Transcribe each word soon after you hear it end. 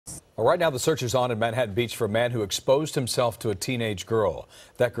Well, right now, the search is on in Manhattan Beach for a man who exposed himself to a teenage girl.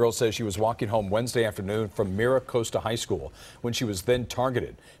 That girl says she was walking home Wednesday afternoon from Mira Costa High School when she was then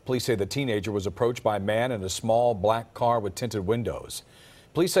targeted. Police say the teenager was approached by a man in a small black car with tinted windows.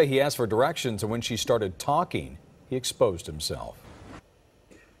 Police say he asked for directions, and when she started talking, he exposed himself.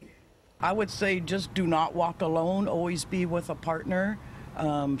 I would say just do not walk alone. Always be with a partner.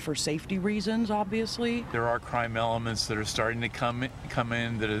 For safety reasons, obviously. There are crime elements that are starting to come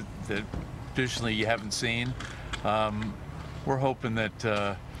in that traditionally you haven't seen. We're hoping that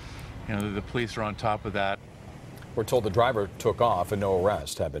the police are on top of that. We're told the driver took off and no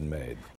arrests have been made.